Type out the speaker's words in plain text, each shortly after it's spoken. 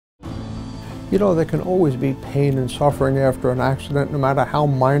You know, there can always be pain and suffering after an accident, no matter how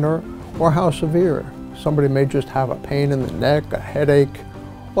minor or how severe. Somebody may just have a pain in the neck, a headache,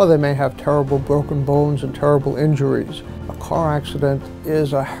 or they may have terrible broken bones and terrible injuries. A car accident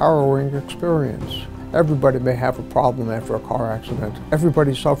is a harrowing experience. Everybody may have a problem after a car accident.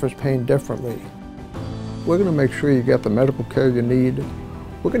 Everybody suffers pain differently. We're going to make sure you get the medical care you need.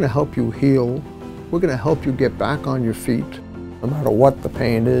 We're going to help you heal. We're going to help you get back on your feet. No matter what the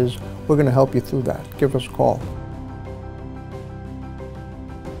pain is, we're going to help you through that. Give us a call.